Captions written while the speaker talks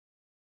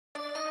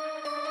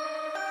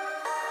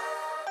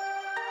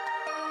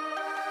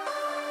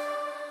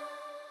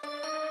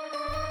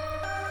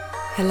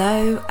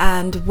Hello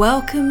and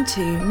welcome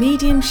to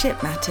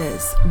Mediumship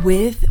Matters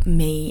with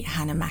me,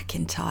 Hannah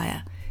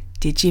McIntyre.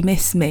 Did you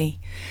miss me?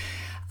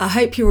 I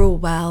hope you're all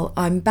well.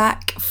 I'm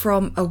back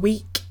from a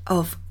week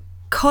of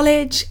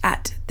college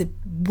at the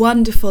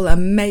wonderful,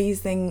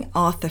 amazing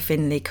Arthur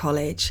Findlay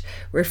College,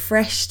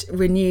 refreshed,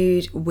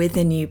 renewed with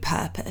a new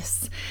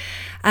purpose.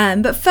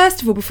 But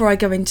first of all, before I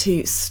go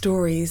into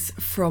stories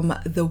from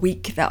the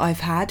week that I've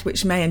had,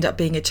 which may end up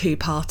being a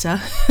two-parter,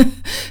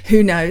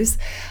 who knows,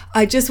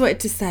 I just wanted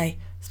to say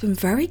it's been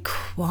very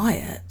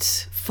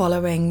quiet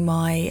following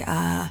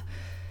my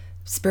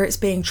Spirits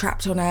Being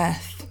Trapped on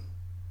Earth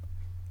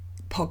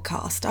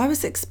podcast. I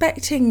was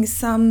expecting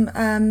some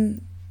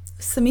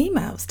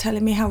emails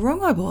telling me how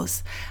wrong I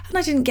was, and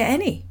I didn't get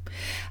any,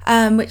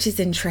 which is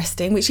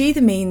interesting, which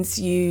either means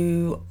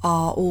you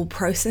are all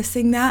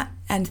processing that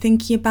and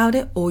thinking about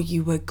it, or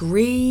you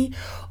agree,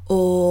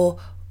 or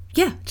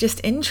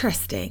just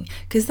interesting,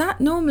 because that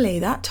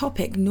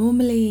topic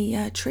normally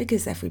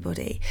triggers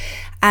everybody.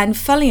 And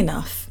funnily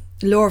enough,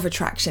 law of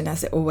attraction,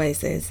 as it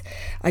always is,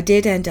 I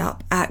did end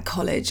up at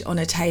college on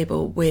a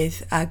table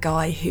with a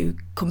guy who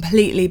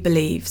completely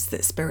believes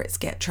that spirits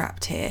get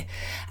trapped here,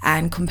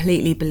 and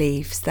completely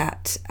believes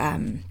that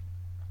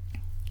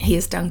he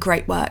has done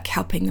great work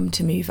helping them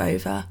to move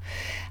over,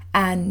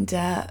 and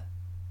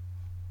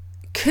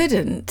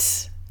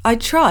I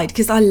tried,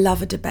 because I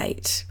love a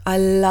debate. I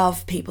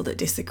love people that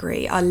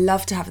disagree. I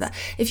love to have that.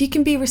 If you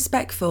can be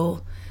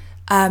respectful,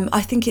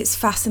 I think it's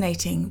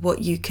fascinating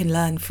what you can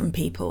learn from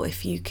people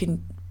if you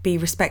can be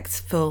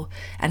respectful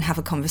and have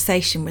a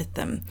conversation with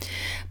them.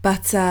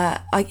 But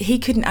he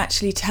couldn't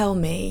actually tell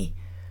me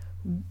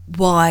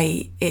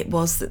why it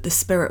was that the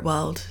spirit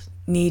world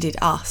needed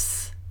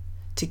us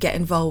to get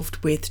involved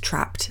with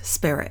trapped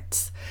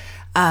spirits.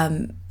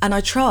 And I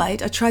tried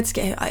to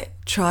get him. I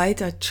tried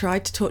to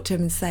talk to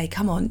him and say,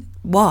 come on,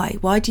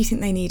 why do you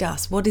think they need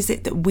us? What is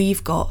it that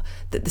we've got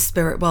that the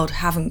spirit world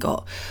haven't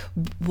got?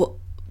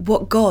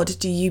 What God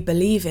do you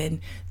believe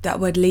in that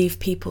would leave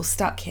people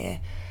stuck here?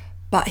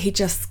 But he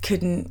just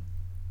couldn't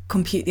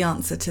compute the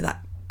answer to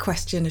that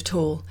question at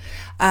all.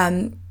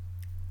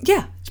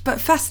 But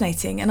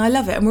fascinating, and I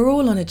love it. And we're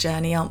all on a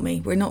journey, aren't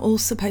we? We're not all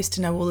supposed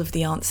to know all of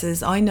the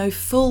answers. I know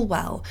full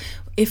well,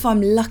 if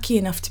I'm lucky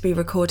enough to be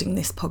recording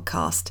this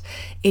podcast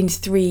in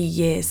 3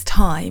 years'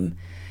 time,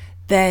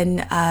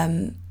 then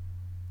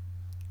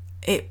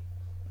it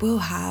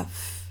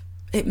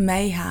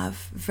may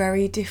have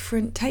very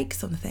different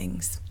takes on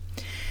things.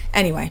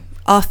 Anyway,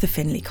 Arthur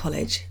Findlay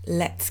College,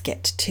 let's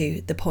get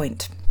to the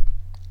point.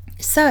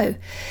 So,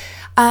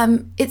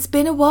 it's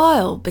been a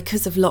while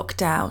because of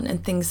lockdown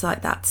and things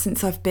like that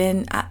since I've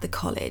been at the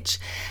college.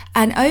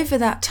 And over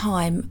that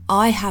time,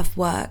 I have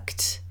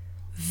worked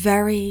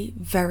very,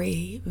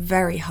 very,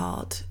 very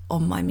hard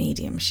on my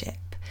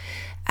mediumship.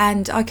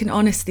 And I can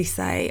honestly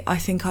say, I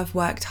think I've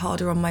worked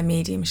harder on my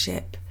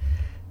mediumship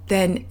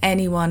than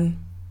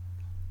anyone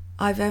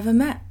I've ever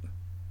met.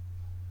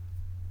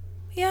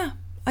 Yeah,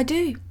 I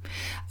do.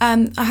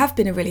 I have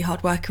been a really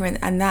hard worker,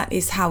 and that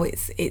is how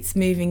it's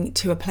moving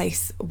to a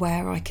place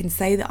where I can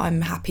say that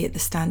I'm happy at the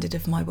standard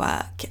of my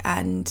work.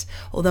 And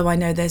although I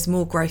know there's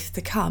more growth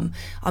to come,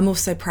 I'm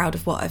also proud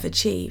of what I've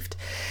achieved.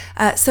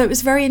 So it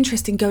was very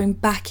interesting going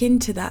back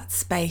into that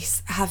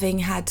space, having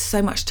had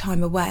so much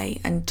time away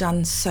and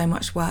done so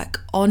much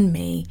work on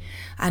me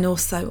and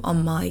also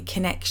on my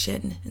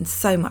connection and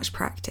so much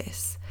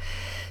practice.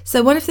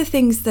 So one of the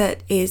things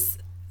that is,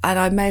 and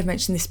I may have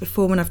mentioned this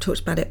before when I've talked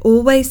about it,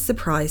 always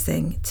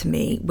surprising to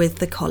me with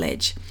the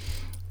college,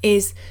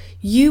 is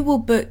you will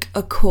book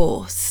a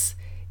course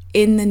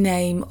in the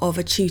name of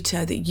a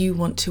tutor that you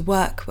want to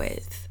work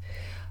with,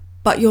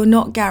 but you're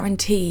not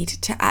guaranteed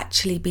to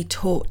actually be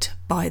taught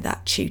by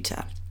that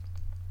tutor.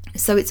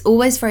 So it's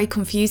always very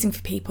confusing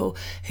for people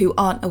who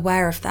aren't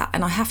aware of that.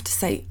 And I have to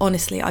say,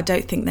 honestly, I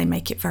don't think they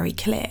make it very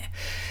clear.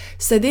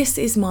 So this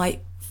is my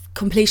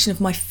completion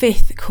of my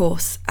 5th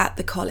course at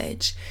the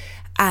college.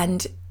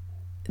 And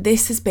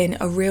this has been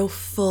a real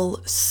full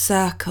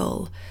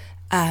circle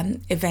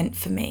event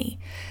for me.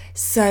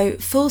 So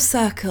full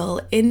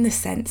circle in the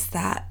sense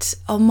that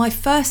on my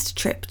first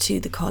trip to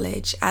the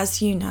college,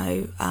 as you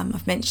know,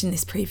 I've mentioned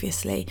this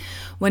previously,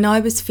 when I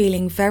was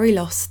feeling very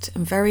lost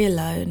and very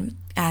alone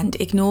and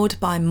ignored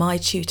by my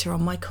tutor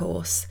on my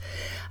course,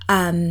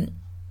 I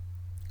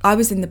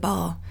was in the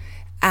bar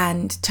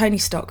and Tony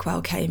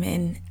Stockwell came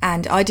in,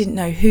 and I didn't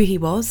know who he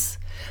was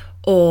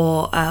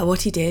or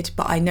what he did,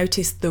 but I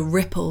noticed the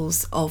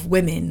ripples of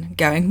women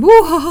going,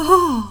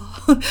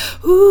 woo,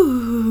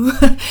 woo,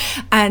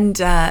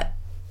 and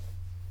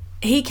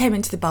he came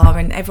into the bar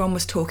and everyone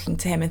was talking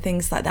to him and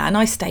things like that, and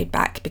I stayed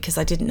back because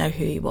I didn't know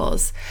who he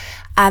was.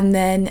 And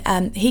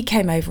then he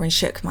came over and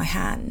shook my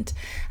hand,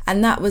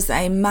 and that was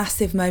a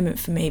massive moment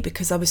for me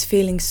because I was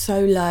feeling so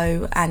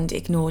low and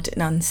ignored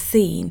and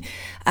unseen,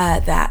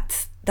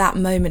 that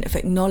moment of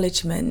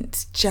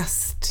acknowledgement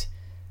just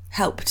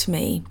helped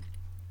me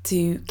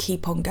to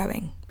keep on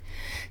going.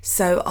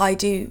 So I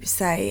do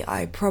say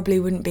I probably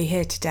wouldn't be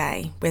here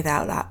today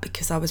without that,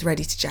 because I was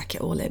ready to jack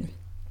it all in.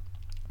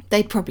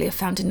 they'd probably have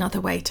found another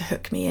way to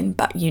hook me in,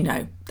 but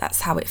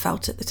that's how it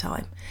felt at the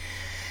time.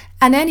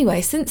 And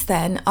anyway, since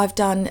then, I've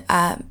done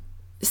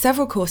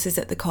several courses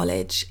at the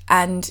college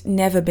and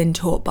never been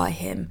taught by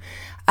him.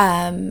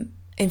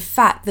 In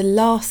fact, the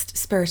last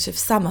Spirit of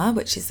Summer,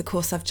 which is the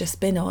course I've just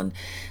been on,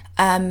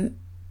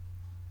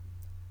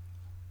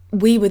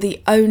 we were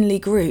the only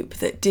group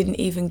that didn't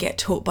even get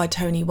taught by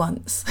Tony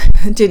once,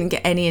 didn't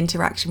get any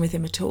interaction with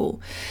him at all.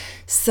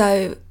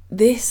 So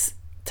this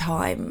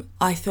time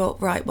I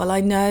thought, right, well, I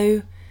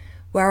know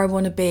where I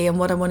want to be and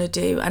what I want to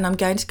do, and I'm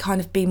going to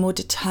kind of be more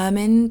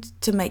determined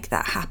to make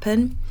that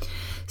happen.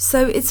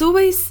 So it's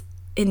always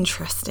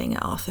interesting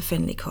at Arthur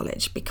Findlay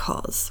College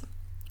because,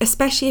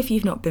 especially if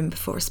you've not been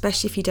before,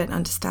 especially if you don't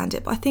understand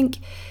it, but I think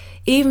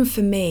even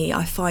for me,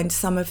 I find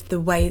some of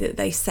the way that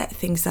they set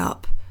things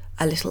up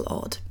a little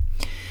odd.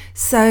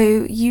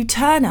 So you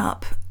turn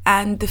up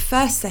and the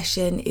first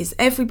session is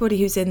everybody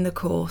who's in the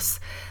course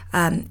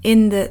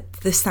in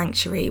the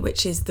sanctuary,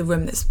 which is the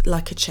room that's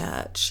like a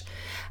church.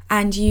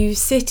 And you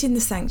sit in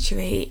the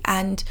sanctuary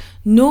and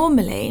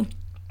normally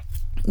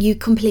you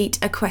complete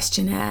a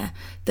questionnaire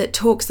that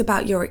talks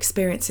about your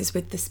experiences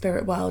with the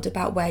spirit world,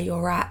 about where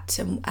you're at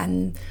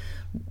and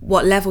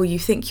what level you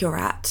think you're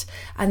at.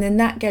 And then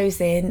that goes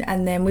in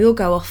and then we all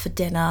go off for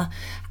dinner,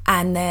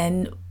 and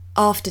then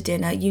after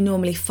dinner you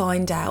normally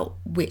find out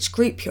which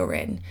group you're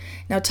in.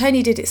 Now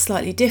Tony did it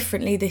slightly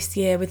differently this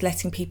year with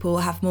letting people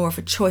have more of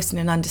a choice and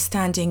an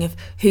understanding of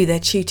who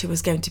their tutor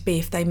was going to be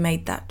if they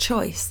made that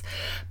choice.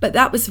 But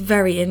that was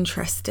very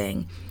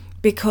interesting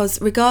because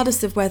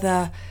regardless of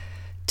whether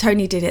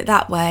Tony did it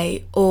that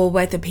way or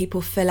whether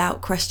people fill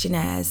out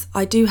questionnaires,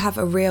 I do have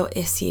a real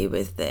issue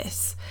with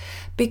this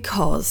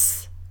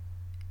because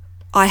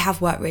I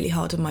have worked really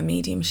hard on my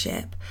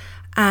mediumship.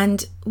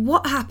 And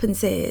what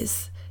happens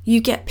is you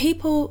get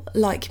people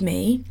like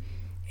me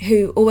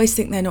who always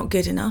think they're not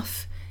good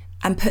enough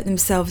and put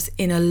themselves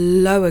in a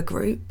lower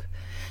group.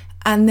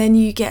 And then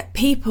you get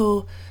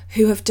people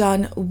who have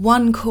done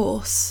one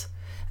course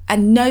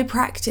and no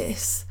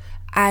practice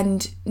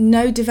and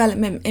no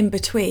development in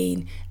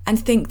between and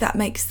think that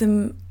makes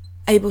them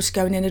able to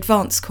go in an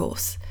advanced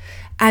course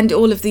and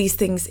all of these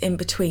things in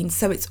between.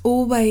 So it's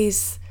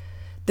always,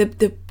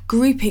 the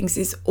groupings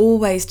is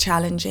always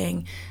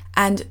challenging,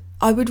 and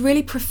I would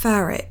really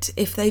prefer it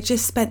if they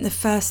just spent the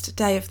first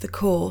day of the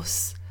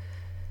course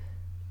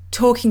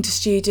talking to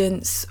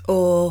students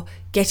or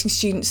getting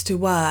students to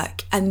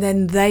work, and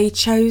then they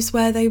chose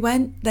where they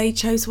went, they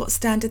chose what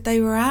standard they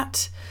were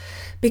at.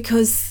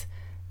 Because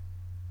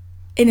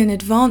in an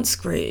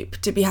advanced group,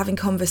 to be having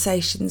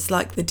conversations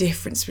like the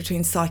difference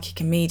between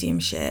psychic and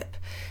mediumship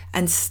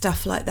and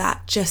stuff like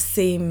that just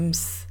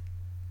seems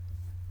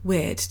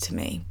weird to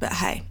me. But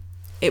hey,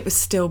 it was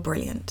still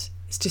brilliant.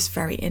 It's just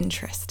very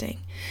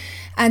interesting.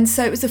 And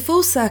so it was a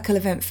full circle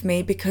event for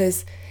me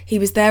because he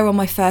was there on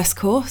my first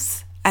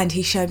course and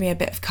he showed me a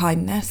bit of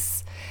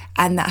kindness,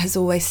 and that has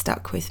always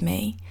stuck with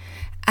me.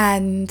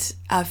 And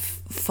I've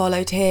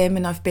followed him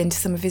and I've been to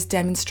some of his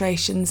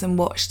demonstrations and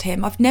watched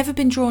him. I've never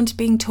been drawn to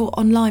being taught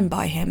online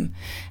by him,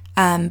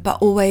 but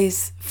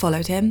always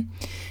followed him.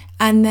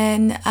 And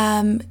then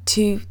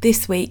to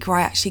this week where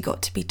I actually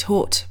got to be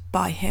taught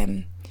by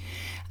him.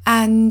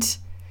 And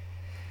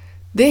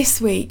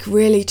this week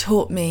really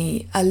taught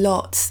me a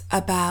lot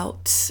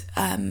about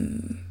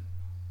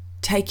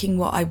taking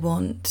what I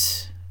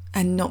want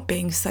and not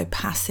being so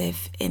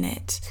passive in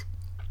it.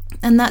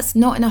 And that's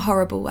not in a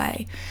horrible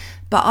way,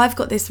 but I've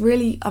got this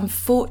really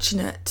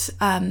unfortunate,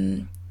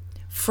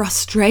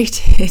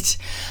 frustrated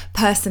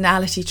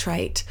personality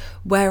trait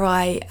where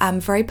I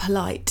am very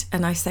polite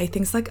and I say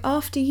things like,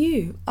 after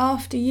you,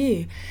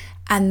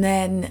 and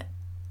then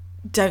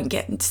don't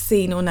get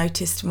seen or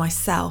noticed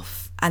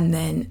myself, and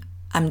then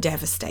I'm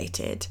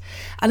devastated.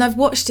 And I've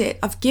watched it,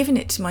 I've given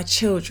it to my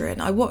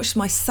children. I watched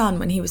my son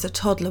when he was a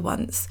toddler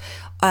once,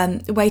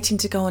 waiting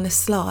to go on a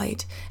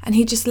slide, and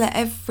he just let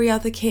every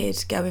other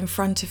kid go in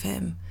front of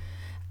him.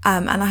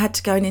 And I had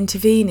to go and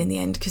intervene in the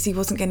end because he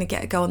wasn't going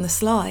to go on the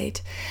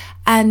slide.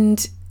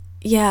 And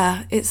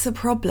yeah, it's a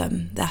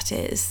problem, that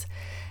is.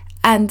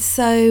 And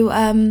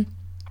so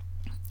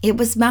it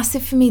was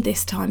massive for me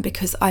this time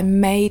because I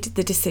made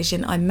the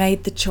decision, I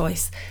made the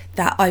choice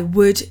that I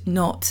would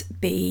not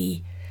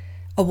be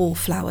a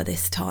wallflower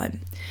this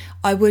time.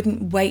 I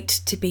wouldn't wait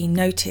to be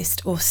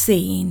noticed or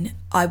seen.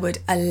 I would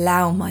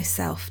allow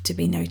myself to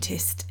be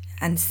noticed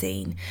and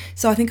seen.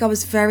 So I think I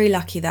was very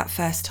lucky that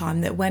first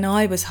time that when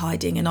I was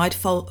hiding and I'd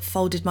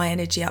folded my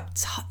energy up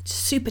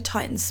super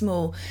tight and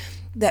small,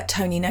 that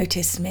Tony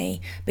noticed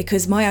me,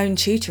 because my own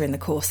tutor in the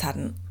course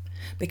hadn't,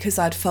 because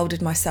I'd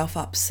folded myself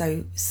up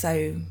so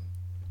small,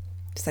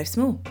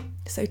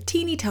 so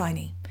teeny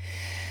tiny.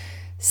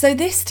 So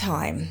this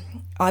time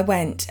I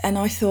went and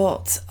I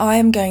thought, I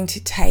am going to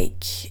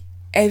take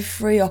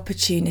every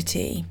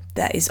opportunity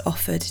that is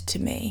offered to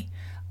me.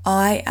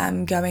 I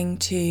am going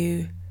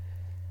to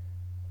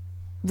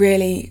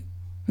really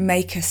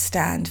make a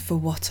stand for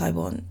what I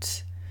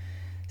want.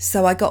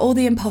 So I got all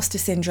the imposter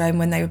syndrome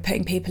when they were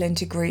putting people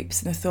into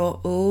groups, and I thought,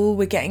 oh,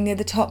 we're getting near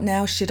the top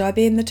now. Should I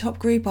be in the top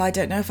group? I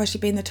don't know if I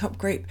should be in the top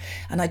group.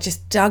 And I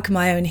just dug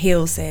my own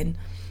heels in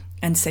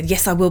and said,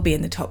 yes, I will be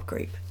in the top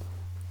group.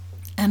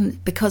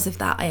 And because of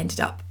that, I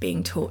ended up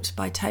being taught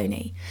by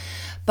Tony.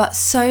 But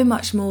so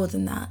much more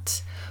than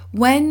that.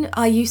 When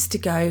I used to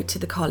go to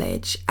the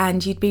college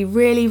and you'd be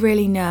really,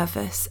 really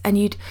nervous and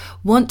you'd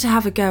want to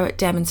have a go at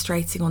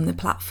demonstrating on the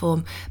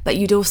platform, but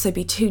you'd also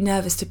be too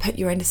nervous to put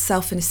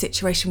yourself in a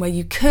situation where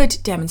you could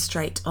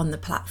demonstrate on the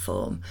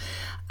platform.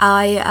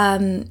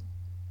 I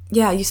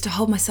used to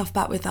hold myself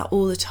back with that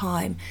all the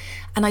time.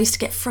 And I used to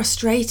get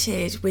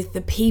frustrated with the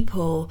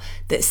people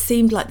that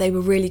seemed like they were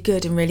really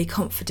good and really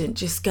confident,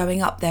 just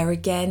going up there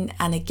again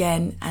and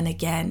again and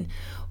again.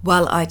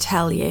 Well, I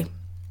tell you,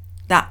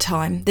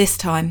 this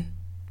time,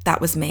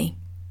 that was me.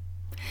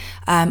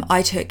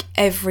 I took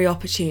every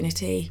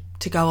opportunity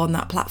to go on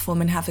that platform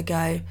and have a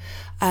go,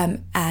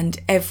 and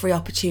every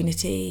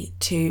opportunity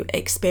to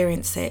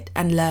experience it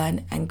and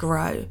learn and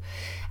grow.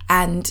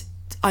 And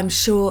I'm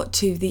sure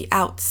to the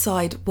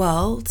outside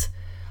world,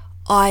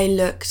 I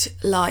looked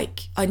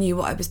like I knew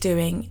what I was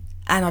doing,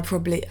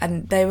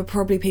 and there were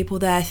probably people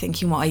there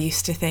thinking what I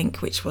used to think,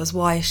 which was,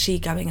 why is she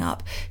going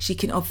up? She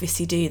can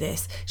obviously do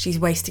this. She's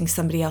wasting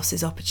somebody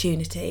else's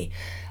opportunity.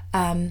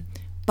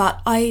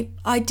 But I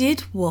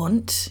did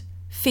want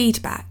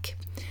feedback,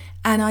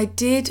 and I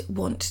did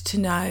want to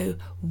know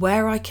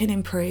where I can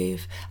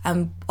improve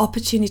and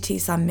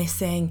opportunities I'm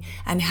missing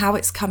and how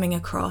it's coming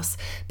across,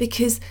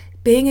 because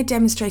being a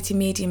demonstrating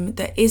medium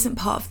that isn't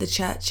part of the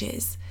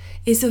churches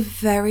is a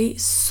very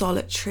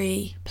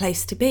solitary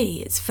place to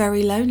be. It's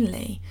very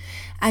lonely,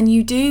 and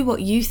you do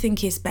what you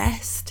think is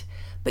best,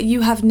 but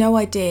you have no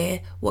idea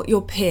what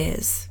your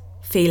peers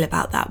feel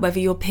about that, whether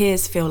your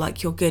peers feel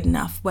like you're good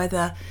enough,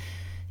 whether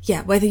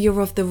you're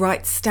of the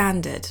right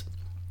standard.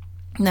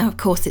 Now, of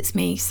course, it's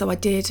me, so I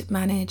did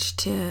manage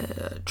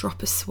to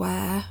drop a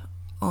swear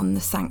on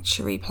the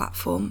Sanctuary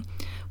platform,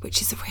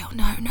 which is a real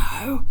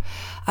no-no,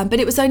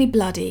 but it was only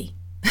bloody.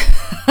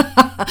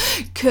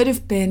 Could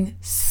have been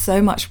so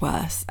much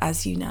worse,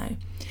 as you know.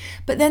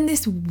 But then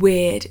this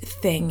weird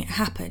thing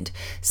happened.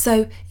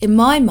 So in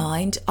my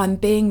mind, I'm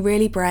being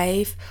really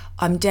brave,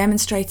 I'm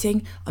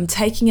demonstrating, I'm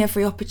taking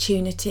every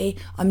opportunity,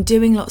 I'm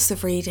doing lots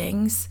of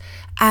readings,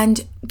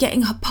 and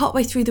getting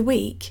partway through the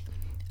week,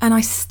 and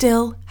I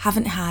still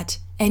haven't had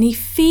any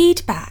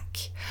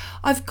feedback.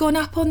 I've gone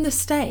up on the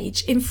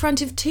stage in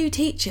front of 2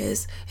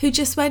 teachers who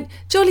just went,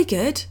 jolly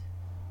good.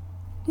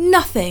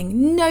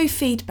 Nothing, no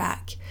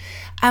feedback.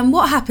 And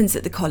what happens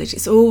at the college,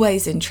 it's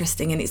always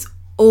interesting, and it's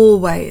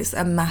always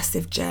a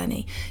massive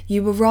journey.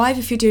 You arrive,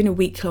 if you're doing a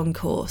week-long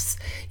course,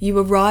 you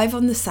arrive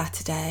on the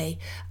Saturday,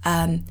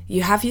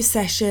 you have your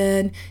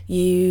session,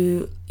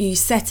 you're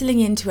settling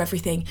into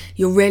everything,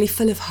 you're really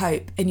full of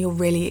hope and you're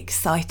really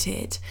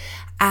excited.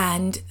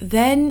 And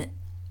then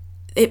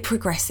it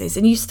progresses,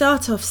 and you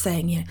start off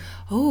saying,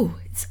 oh,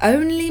 it's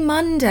only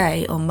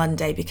Monday on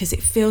Monday, because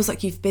it feels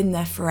like you've been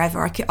there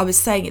forever. I was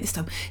saying it this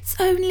time, it's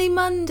only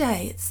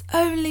Monday.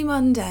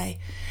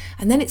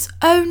 And then it's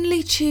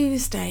only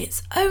Tuesday.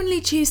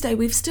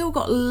 We've still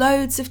got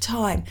loads of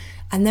time.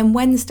 And then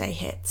Wednesday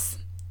hits.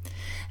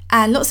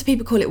 And lots of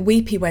people call it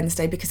Weepy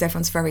Wednesday because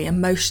everyone's very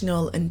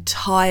emotional and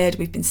tired.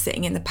 We've been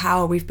sitting in the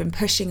power. We've been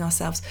pushing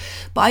ourselves.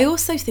 But I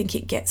also think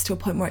it gets to a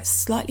point where it's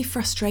slightly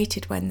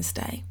frustrated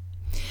Wednesday.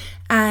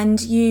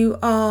 And you've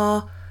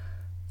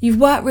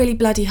worked really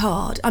bloody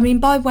hard. I mean,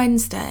 by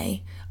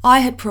Wednesday,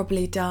 I had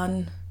probably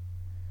done,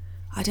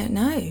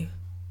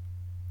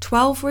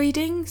 12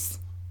 readings,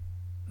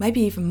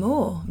 maybe even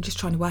more. I'm just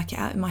trying to work it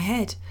out in my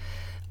head.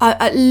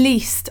 At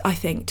least, I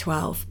think,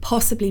 12,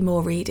 possibly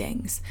more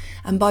readings.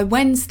 And by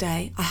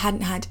Wednesday, I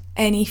hadn't had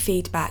any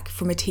feedback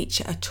from a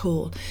teacher at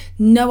all.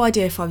 No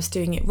idea if I was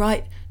doing it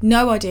right.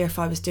 No idea if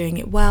I was doing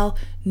it well.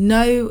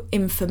 No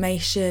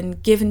information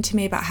given to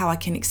me about how I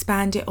can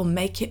expand it or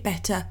make it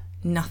better.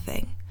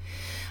 Nothing.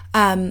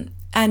 And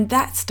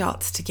that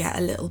starts to get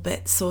a little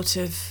bit sort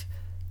of,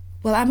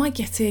 well, am I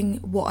getting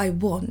what I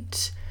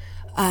want?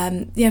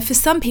 For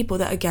some people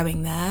that are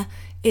going there,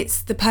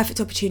 it's the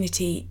perfect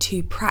opportunity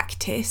to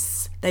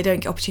practice. They don't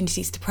get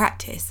opportunities to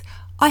practice.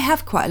 I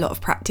have quite a lot of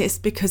practice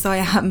because I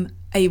am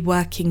a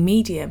working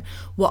medium.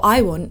 What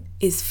I want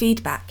is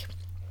feedback.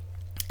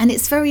 And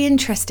it's very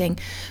interesting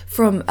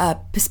from a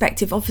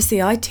perspective,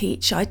 obviously I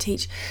teach,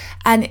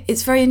 and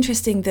it's very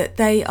interesting that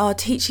they are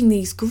teaching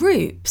these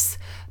groups,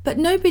 but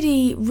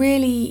nobody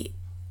really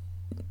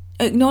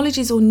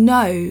acknowledges or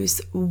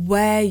knows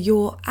where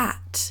you're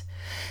at.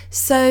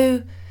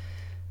 So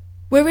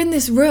we're in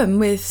this room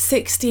with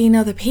 16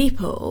 other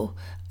people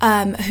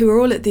who are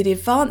all at the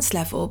advanced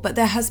level, but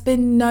there has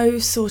been no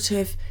sort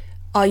of,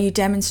 are you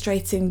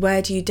demonstrating?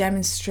 Where do you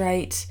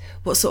demonstrate?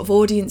 What sort of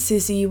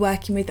audiences are you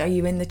working with? Are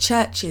you in the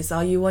churches?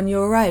 Are you on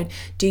your own?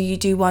 Do you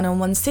do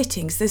one-on-one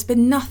sittings? There's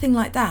been nothing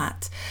like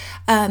that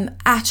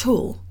at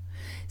all.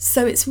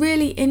 So it's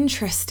really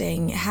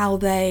interesting how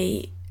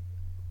they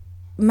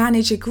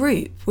manage a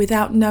group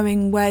without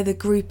knowing where the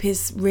group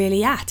is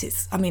really at.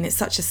 It's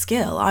such a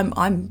skill.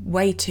 I'm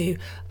way too,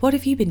 what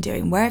have you been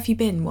doing? Where have you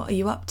been? What are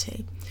you up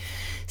to?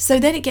 So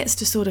then it gets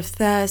to sort of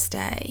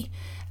Thursday,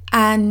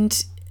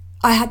 and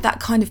I had that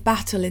kind of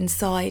battle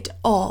inside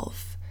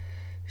of,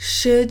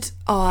 should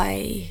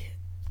I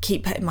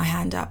keep putting my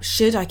hand up?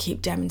 Should I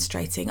keep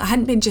demonstrating? I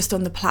hadn't been just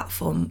on the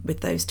platform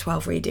with those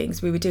 12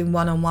 readings. We were doing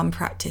one-on-one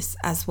practice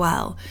as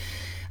well.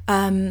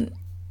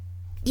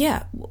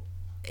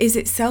 Is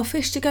it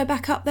selfish to go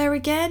back up there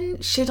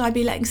again? Should I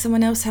be letting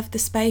someone else have the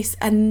space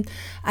and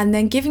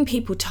then giving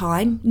people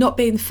time, not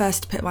being the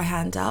first to put my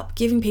hand up,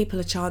 giving people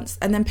a chance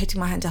and then putting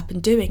my hand up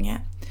and doing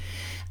it?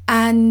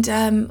 And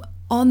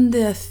on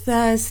the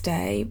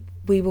Thursday,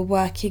 we were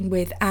working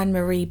with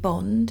Anne-Marie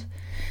Bond,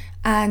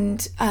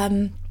 and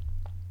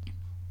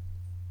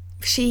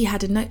she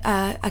had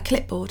a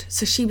clipboard,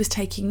 so she was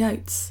taking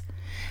notes.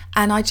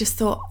 And I just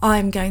thought,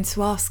 I'm going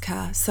to ask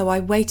her. So I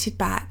waited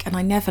back, and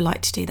I never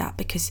like to do that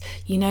because,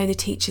 the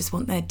teachers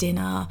want their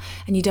dinner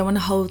and you don't want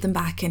to hold them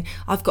back. And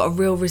I've got a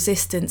real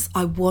resistance.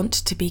 I want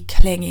to be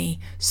clingy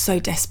so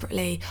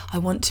desperately. I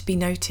want to be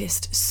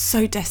noticed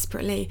so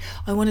desperately.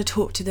 I want to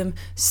talk to them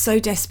so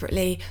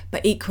desperately,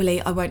 but equally,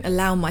 I won't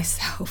allow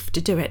myself to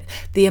do it.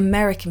 The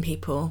American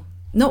people,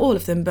 not all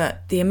of them,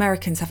 but the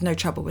Americans have no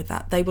trouble with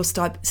that. They will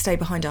stay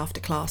behind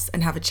after class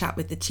and have a chat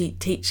with the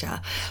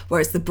teacher,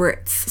 whereas the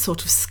Brits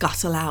sort of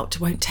scuttle out,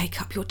 won't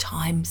take up your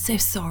time, so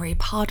sorry,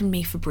 pardon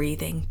me for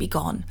breathing, be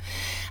gone.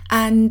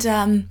 And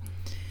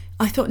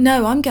I thought,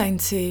 no, I'm going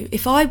to,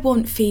 if I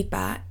want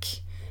feedback,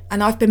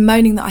 and I've been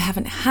moaning that I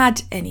haven't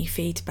had any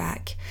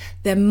feedback,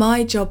 then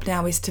my job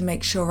now is to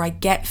make sure I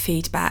get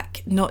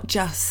feedback, not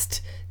just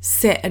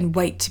sit and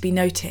wait to be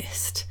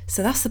noticed.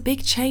 So that's a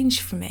big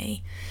change for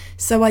me.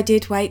 So I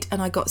did wait, and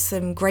I got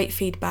some great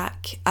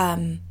feedback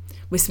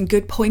with some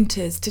good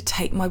pointers to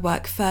take my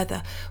work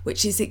further,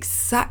 which is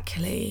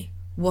exactly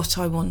what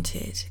I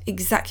wanted.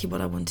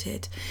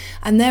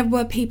 And there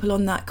were people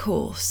on that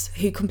course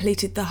who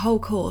completed the whole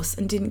course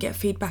and didn't get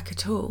feedback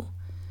at all.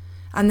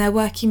 And they're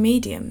working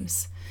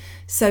mediums.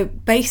 So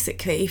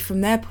basically,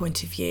 from their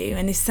point of view,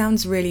 and this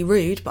sounds really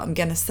rude, but I'm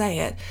going to say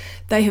it,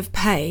 they have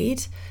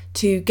paid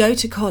to go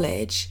to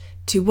college,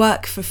 to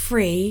work for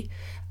free.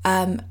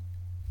 And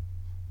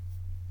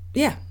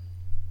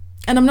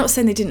I'm not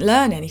saying they didn't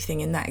learn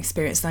anything in that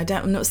experience, and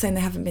I'm not saying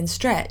they haven't been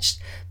stretched,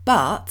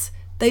 but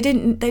they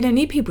don't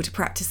need people to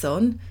practice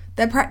on.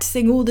 They're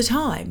practicing all the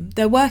time.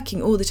 They're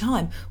working all the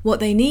time. What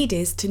they need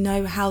is to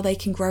know how they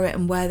can grow it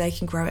and where they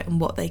can grow it and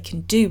what they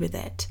can do with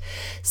it.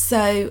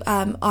 So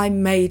I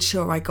made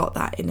sure I got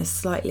that in a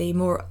slightly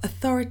more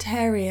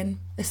authoritarian,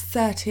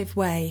 assertive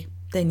way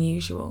than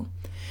usual.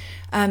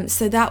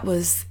 So that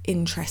was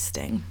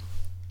interesting,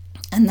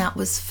 and that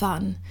was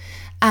fun.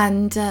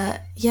 And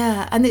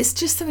and it's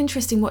just so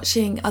interesting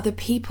watching other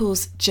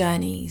people's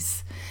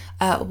journeys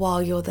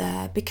while you're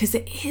there, because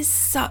it is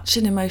such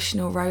an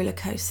emotional roller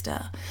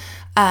coaster.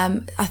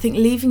 I think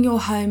leaving your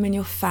home and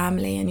your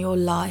family and your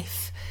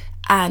life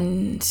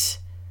and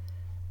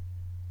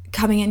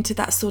coming into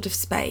that sort of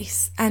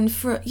space, and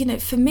for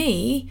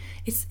me,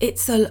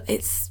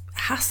 it's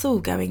hassle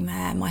going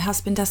there. My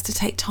husband has to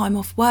take time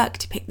off work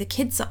to pick the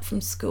kids up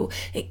from school.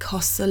 It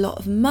costs a lot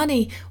of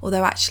money,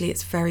 although actually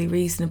it's very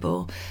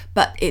reasonable,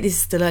 but it is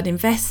still an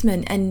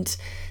investment, and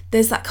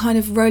there's that kind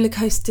of roller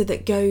coaster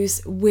that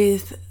goes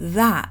with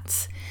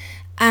that.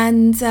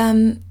 And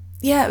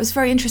it was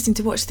very interesting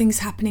to watch things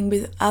happening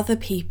with other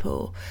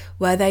people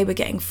where they were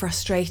getting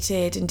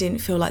frustrated and didn't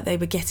feel like they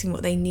were getting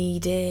what they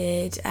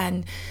needed,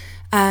 and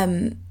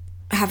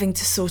having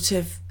to sort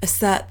of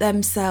assert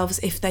themselves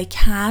if they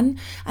can.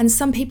 And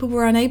some people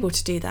were unable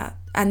to do that.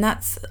 And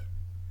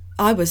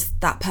I was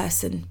that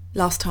person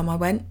last time I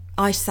went.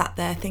 I sat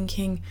there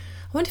thinking,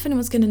 I wonder if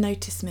anyone's going to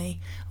notice me.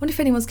 I wonder if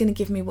anyone's going to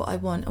give me what I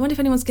want. I wonder if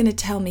anyone's going to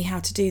tell me how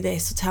to do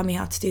this or tell me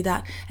how to do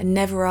that, and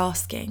never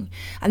asking.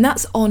 And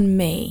that's on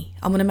me.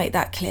 I want to make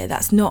that clear.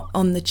 That's not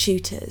on the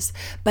tutors.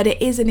 But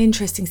it is an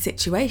interesting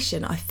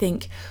situation, I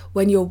think,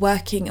 when you're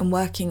working and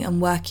working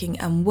and working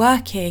and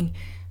working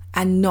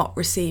and not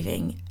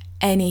receiving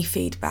any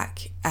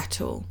feedback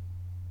at all,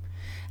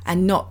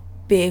 and not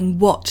being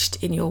watched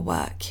in your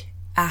work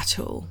at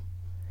all.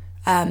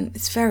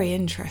 It's very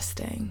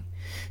interesting.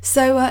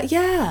 So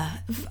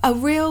a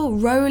real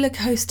roller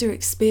coaster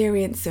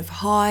experience of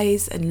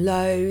highs and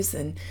lows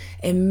and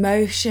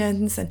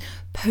emotions and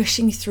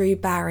pushing through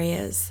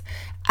barriers,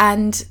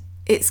 and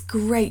it's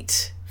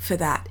great for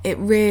that. It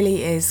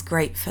really is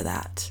great for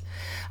that.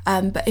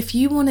 But if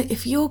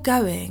you're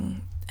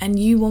going and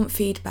you want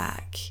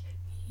feedback,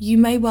 you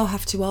may well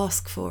have to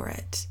ask for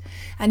it.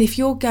 And if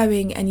you're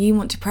going and you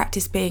want to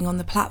practice being on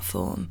the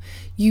platform,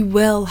 you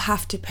will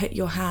have to put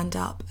your hand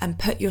up and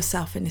put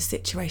yourself in a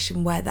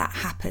situation where that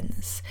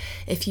happens.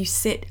 If you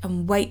sit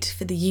and wait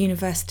for the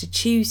universe to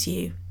choose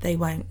you, they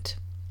won't.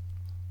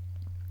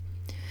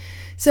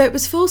 So it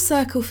was full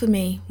circle for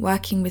me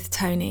working with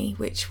Tony,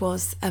 which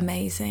was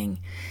amazing.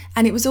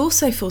 And it was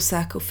also full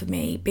circle for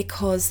me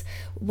because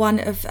one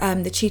of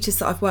the tutors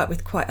that I've worked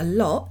with quite a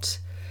lot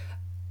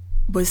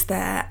was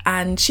there,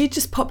 and she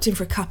just popped in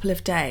for a couple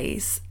of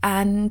days,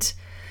 and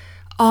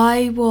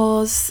I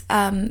was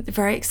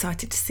very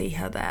excited to see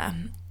her there.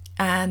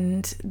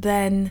 And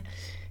then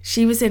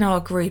she was in our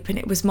group, and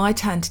it was my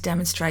turn to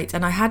demonstrate,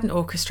 and I hadn't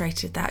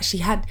orchestrated that.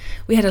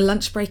 We had a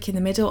lunch break in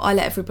the middle. I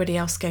let everybody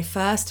else go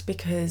first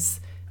because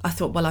I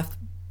thought, well, I've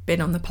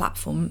been on the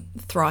platform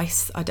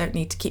thrice, I don't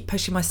need to keep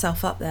pushing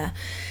myself up there.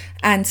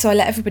 And so I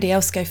let everybody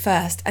else go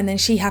first, and then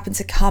she happened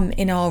to come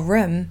in our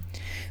room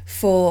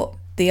for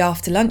the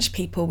after lunch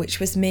people, which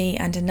was me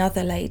and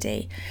another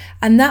lady.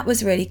 And that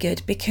was really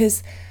good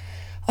because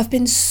I've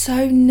been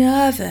so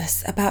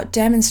nervous about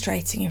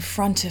demonstrating in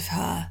front of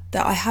her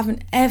that I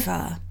haven't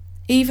ever,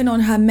 even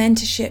on her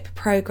mentorship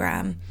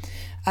program,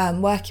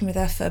 working with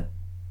her for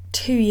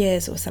 2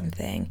 years or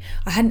something,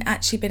 I hadn't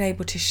actually been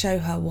able to show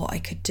her what I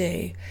could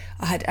do.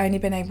 I had only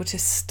been able to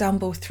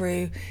stumble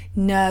through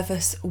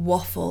nervous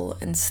waffle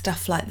and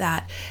stuff like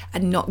that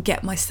and not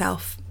get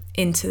myself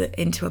into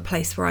a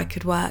place where I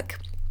could work.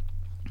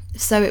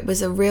 So it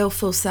was a real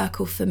full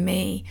circle for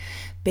me,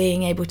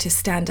 being able to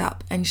stand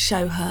up and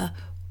show her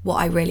what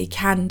I really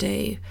can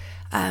do,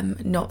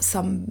 not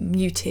some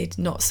muted,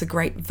 not so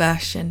great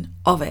version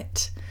of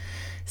it.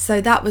 So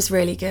that was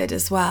really good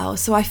as well.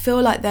 So I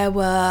feel like there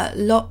were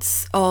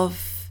lots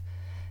of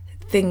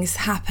things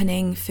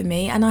happening for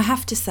me, and I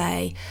have to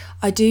say,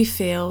 I do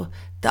feel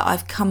that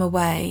I've come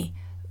away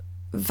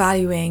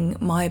valuing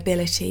my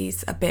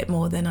abilities a bit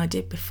more than I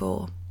did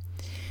before.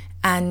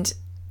 And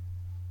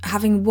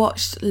having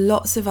watched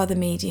lots of other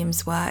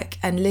mediums work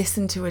and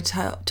listened to a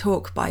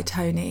talk by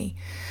Tony,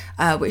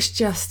 which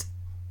just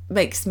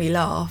makes me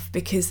laugh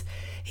because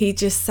he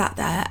just sat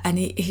there and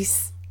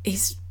he's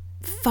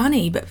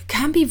funny but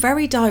can be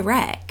very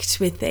direct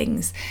with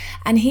things,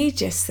 and he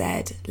just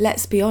said,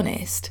 let's be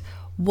honest,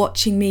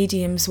 watching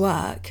mediums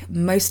work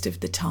most of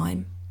the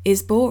time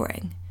is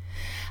boring.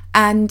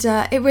 And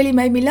it really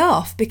made me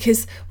laugh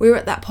because we were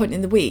at that point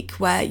in the week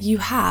where you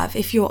have,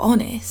 if you're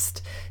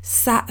honest,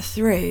 sat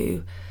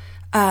through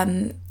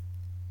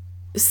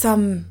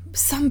some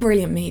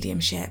brilliant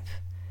mediumship,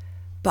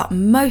 but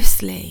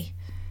mostly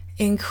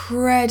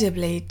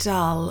incredibly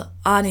dull,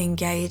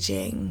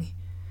 unengaging,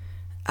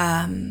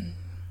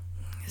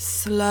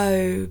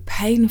 slow,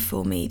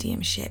 painful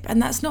mediumship.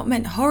 And that's not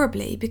meant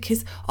horribly,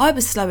 because I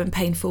was slow and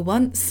painful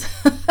once.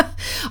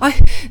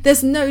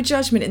 There's no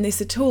judgment in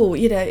this at all.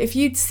 You know, if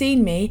you'd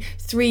seen me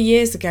 3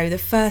 years ago, the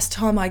first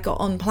time I got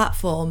on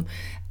platform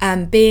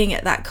and being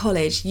at that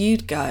college,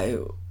 you'd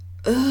go,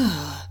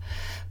 ugh.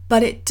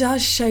 But it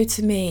does show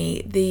to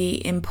me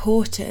the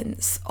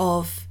importance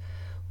of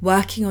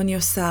working on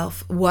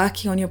yourself,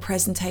 working on your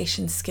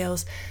presentation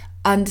skills,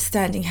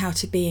 understanding how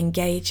to be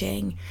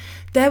engaging.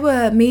 There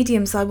were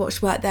mediums I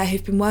watched work there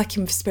who've been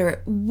working with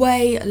spirit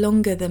way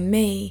longer than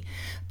me,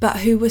 but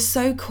who were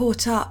so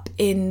caught up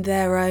in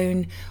their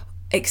own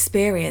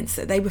experience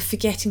that they were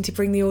forgetting to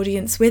bring the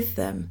audience with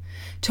them,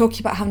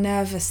 talking about how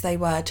nervous they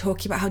were,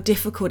 talking about how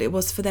difficult it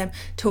was for them,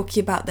 talking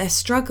about their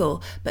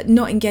struggle, but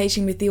not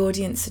engaging with the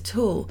audience at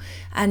all.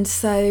 And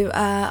so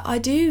I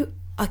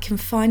can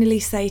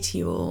finally say to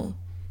you all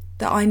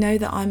that I know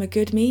that I'm a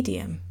good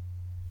medium.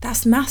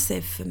 That's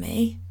massive for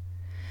me.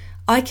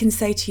 I can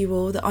say to you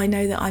all that I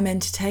know that I'm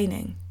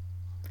entertaining,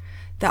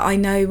 that I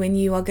know when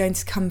you are going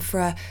to come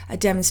for a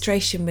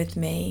demonstration with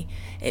me,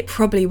 it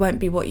probably won't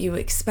be what you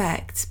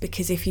expect,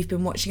 because if you've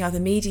been watching other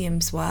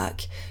mediums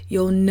work,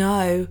 you'll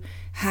know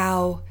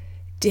how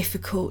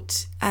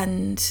difficult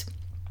and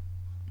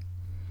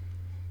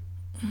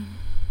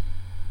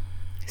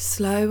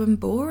slow and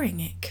boring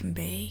it can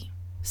be.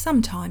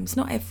 Sometimes,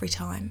 not every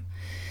time.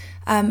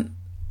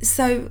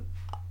 So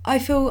I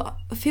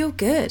feel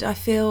good. I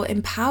feel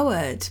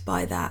empowered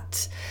by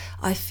that.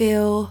 I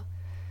feel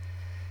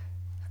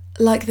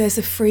like there's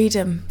a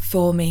freedom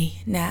for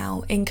me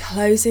now in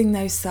closing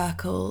those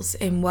circles,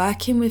 in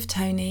working with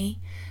Tony,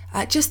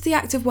 just the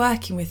act of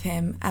working with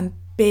him and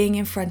being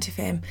in front of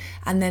him,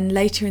 and then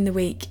later in the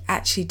week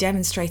actually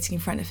demonstrating in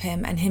front of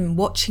him and him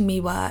watching me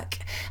work,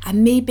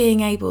 and me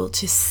being able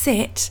to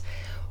sit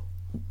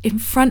in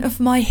front of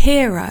my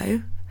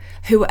hero,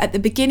 who at the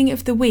beginning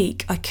of the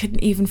week I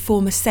couldn't even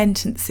form a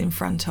sentence in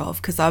front of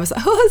because I was like,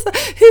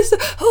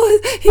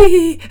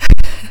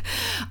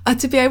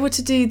 to be able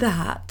to do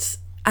that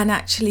and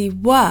actually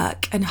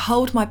work and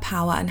hold my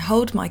power and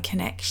hold my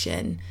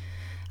connection,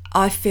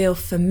 I feel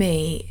for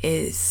me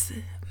is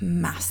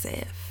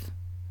massive.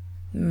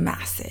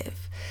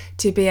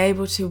 To be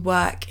able to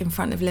work in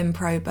front of Lynn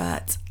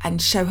Probert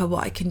and show her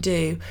what I can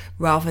do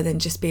rather than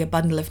just be a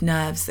bundle of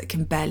nerves that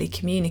can barely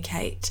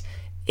communicate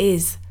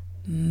is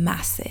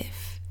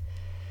massive.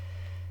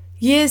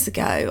 Years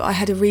ago, I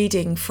had a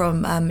reading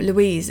from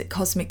Louise at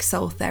Cosmic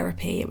Soul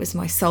Therapy. It was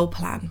my soul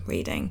plan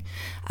reading.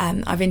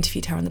 I've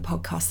interviewed her on the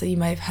podcast, so you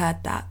may have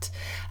heard that.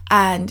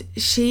 And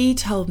she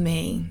told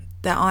me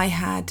that I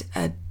had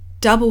a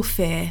double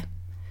fear,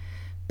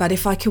 but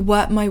if I could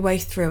work my way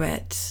through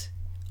it,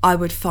 I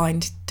would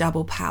find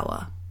double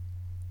power.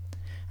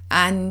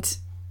 And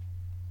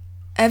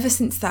ever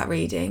since that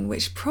reading,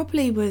 which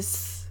probably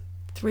was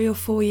 3 or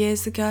 4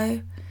 years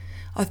ago,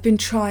 I've been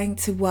trying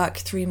to work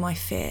through my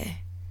fear.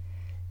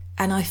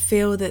 And I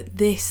feel that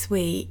this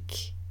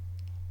week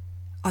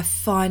I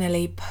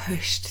finally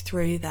pushed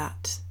through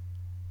that.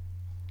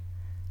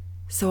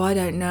 So I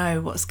don't know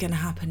what's going to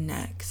happen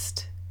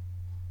next.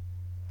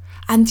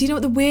 And do you know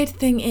what the weird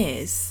thing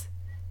is?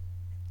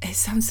 It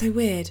sounds so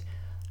weird,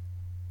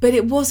 but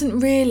it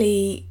wasn't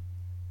really,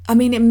 I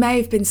mean, it may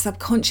have been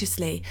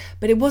subconsciously,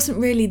 but it wasn't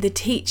really the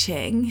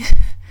teaching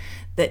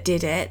that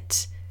did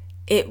it.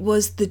 It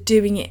was the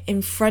doing it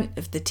in front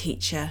of the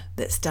teacher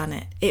that's done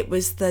it. It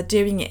was the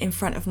doing it in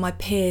front of my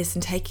peers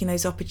and taking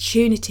those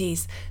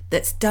opportunities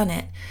that's done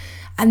it.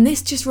 And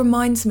this just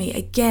reminds me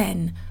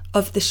again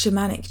of the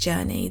shamanic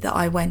journey that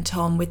I went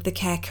on with the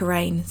Care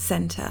Karain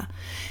Centre.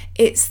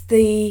 It's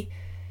the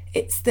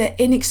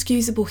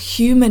inexcusable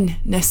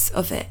humanness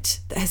of it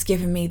that has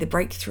given me the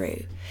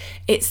breakthrough.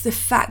 It's the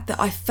fact that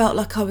I felt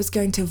like I was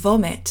going to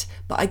vomit,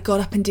 but I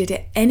got up and did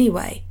it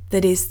anyway,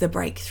 that is the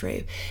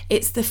breakthrough.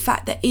 It's the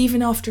fact that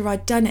even after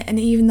I'd done it, and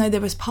even though there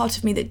was part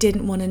of me that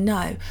didn't want to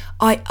know,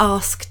 I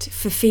asked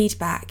for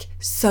feedback,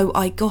 so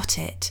I got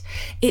it.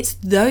 It's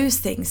those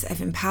things that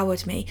have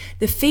empowered me.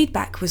 The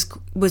feedback was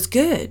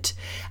good,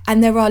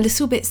 and there are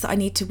little bits that I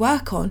need to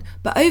work on,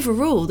 but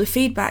overall the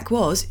feedback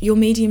was, your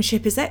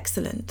mediumship is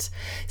excellent.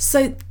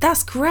 So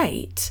that's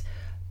great,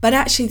 but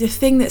actually the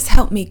thing that's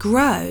helped me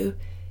grow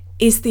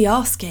is the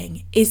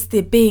asking, is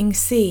the being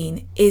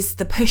seen, is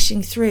the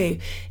pushing through,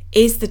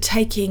 is the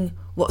taking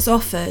what's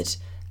offered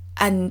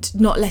and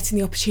not letting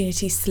the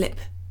opportunity slip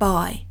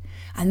by.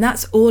 And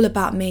that's all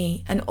about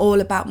me and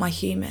all about my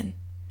human.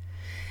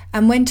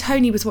 And when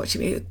Tony was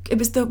watching me, it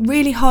was the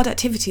really hard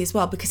activity as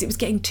well, because it was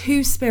getting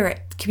 2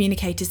 spirit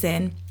communicators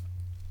in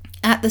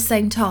at the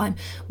same time,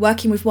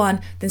 working with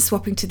one, then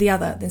swapping to the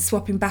other, then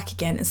swapping back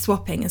again and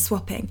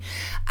swapping.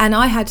 And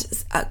I had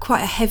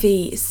quite a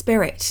heavy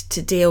spirit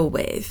to deal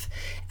with,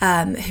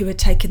 who had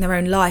taken their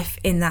own life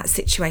in that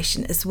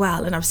situation as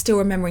well. And I was still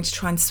remembering to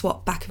try and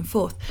swap back and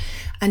forth.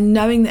 And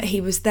knowing that he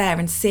was there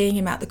and seeing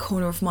him out the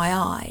corner of my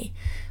eye,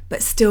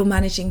 but still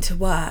managing to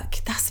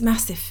work, that's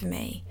massive for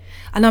me.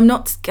 And I'm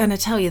not going to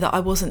tell you that I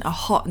wasn't a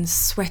hot and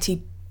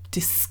sweaty,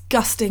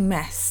 disgusting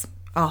mess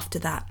after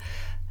that,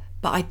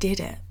 but I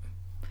did it.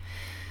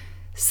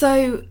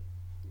 So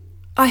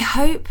I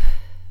hope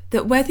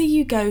that whether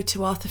you go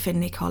to Arthur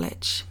Findlay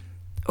College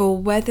or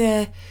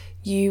whether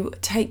you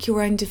take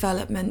your own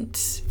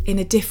development in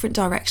a different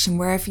direction,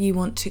 wherever you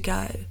want to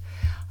go,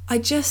 I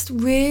just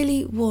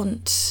really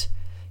want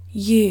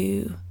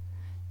you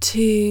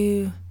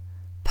to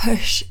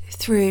push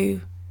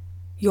through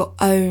your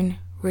own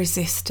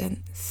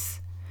resistance.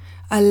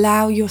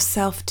 Allow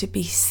yourself to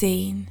be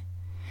seen.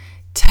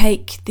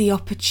 Take the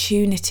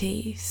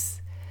opportunities.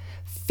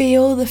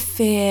 Feel the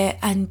fear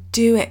and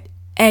do it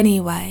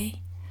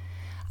anyway.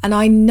 And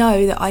I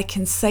know that I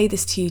can say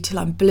this to you till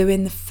I'm blue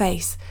in the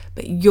face,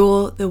 but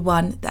you're the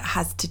one that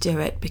has to do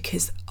it,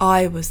 because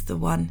I was the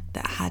one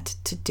that had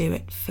to do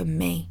it for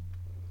me.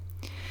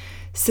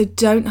 So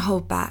don't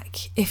hold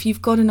back. If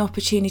you've got an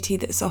opportunity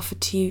that's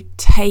offered to you,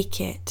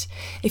 take it.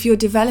 If you're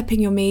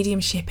developing your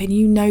mediumship and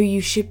you know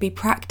you should be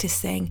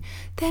practicing,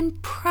 then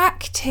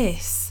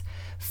practice.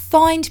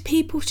 Find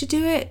people to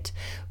do it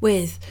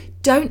with.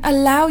 Don't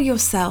allow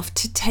yourself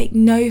to take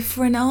no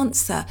for an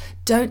answer.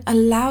 Don't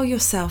allow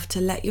yourself to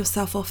let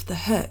yourself off the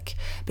hook,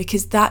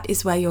 because that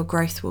is where your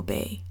growth will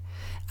be.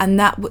 And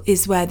that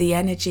is where the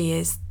energy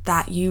is,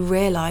 that you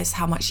realise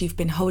how much you've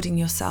been holding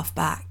yourself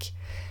back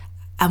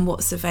and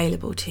what's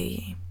available to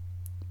you.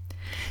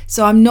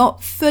 So I'm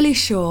not fully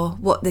sure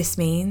what this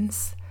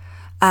means.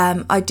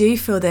 I do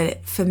feel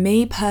that for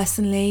me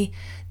personally,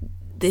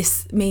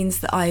 this means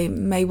that I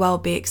may well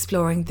be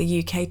exploring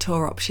the UK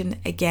tour option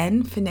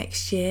again for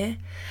next year.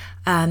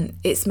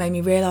 It's made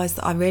me realise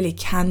that I really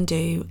can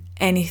do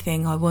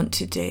anything I want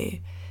to do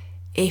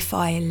if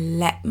I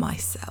let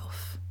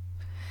myself.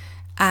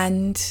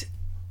 And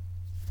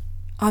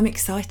I'm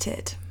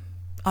excited.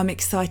 I'm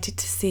excited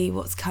to see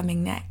what's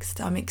coming next.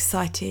 I'm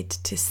excited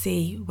to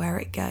see where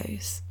it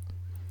goes.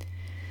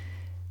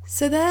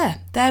 So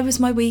there was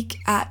my week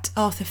at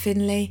Arthur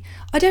Findlay.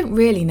 I don't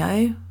really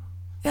know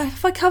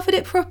if I covered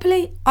it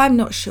properly. I'm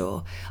not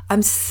sure.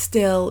 I'm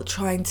still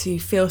trying to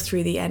feel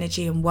through the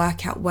energy and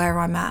work out where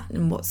I'm at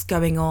and what's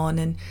going on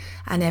and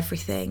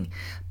everything.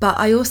 But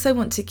I also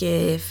want to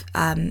give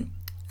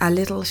a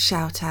little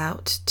shout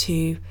out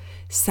to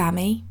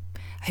Sammy,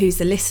 who's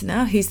a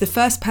listener, who's the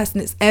first person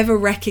that's ever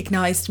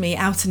recognised me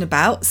out and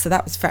about. So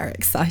that was very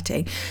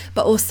exciting.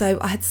 But also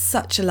I had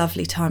such a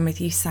lovely time with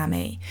you,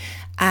 Sammy.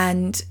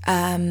 And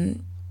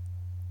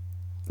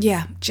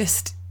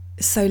just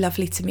so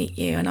lovely to meet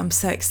you, and I'm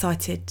so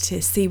excited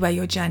to see where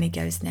your journey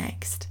goes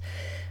next.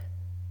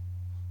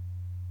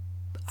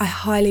 I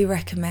highly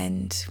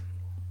recommend,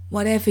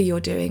 whatever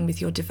you're doing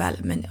with your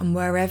development and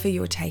wherever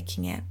you're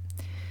taking it,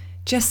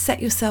 just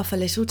set yourself a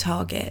little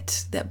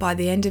target that by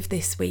the end of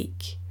this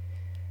week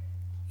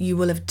you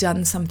will have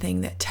done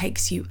something that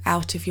takes you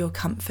out of your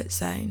comfort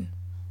zone.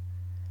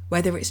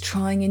 Whether it's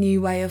trying a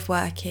new way of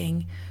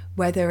working,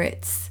 whether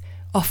it's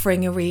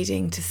offering a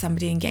reading to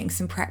somebody and getting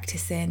some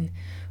practice in,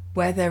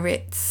 whether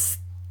it's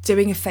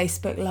doing a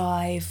Facebook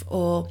Live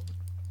or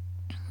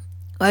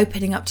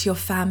opening up to your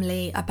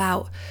family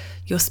about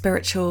your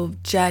spiritual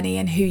journey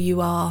and who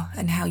you are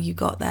and how you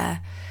got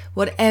there.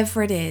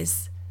 Whatever it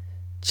is,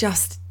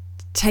 just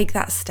take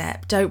that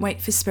step. Don't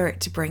wait for spirit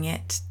to bring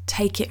it.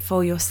 Take it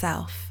for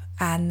yourself,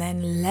 and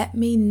then let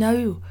me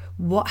know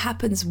what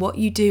happens, what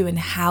you do, and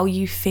how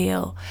you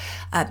feel.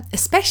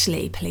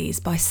 Especially, please,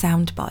 by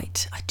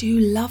soundbite. I do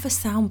love a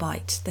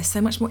soundbite. They're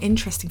so much more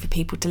interesting for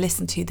people to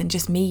listen to than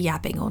just me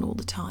yabbing on all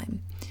the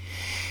time.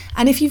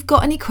 And if you've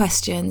got any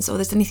questions, or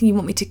there's anything you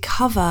want me to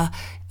cover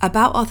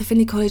about Arthur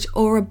Findlay College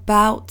or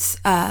about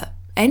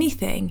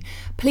anything,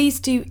 please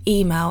do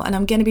email. And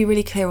I'm going to be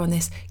really clear on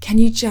this. Can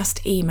you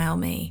just email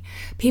me?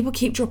 People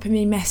keep dropping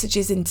me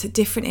messages into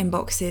different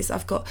inboxes.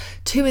 I've got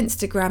 2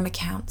 Instagram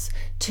accounts,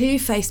 2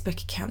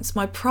 Facebook accounts,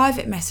 my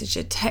private message,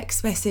 a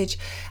text message,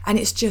 and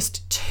it's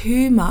just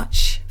too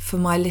much for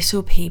my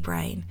little pea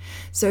brain.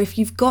 So if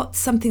you've got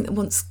something that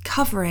wants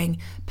covering,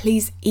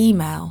 please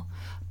email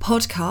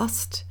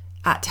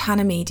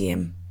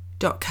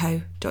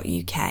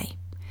podcast@hannahmedium.co.uk,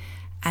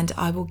 and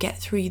I will get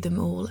through them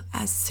all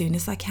as soon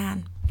as I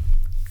can.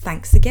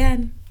 Thanks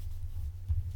again.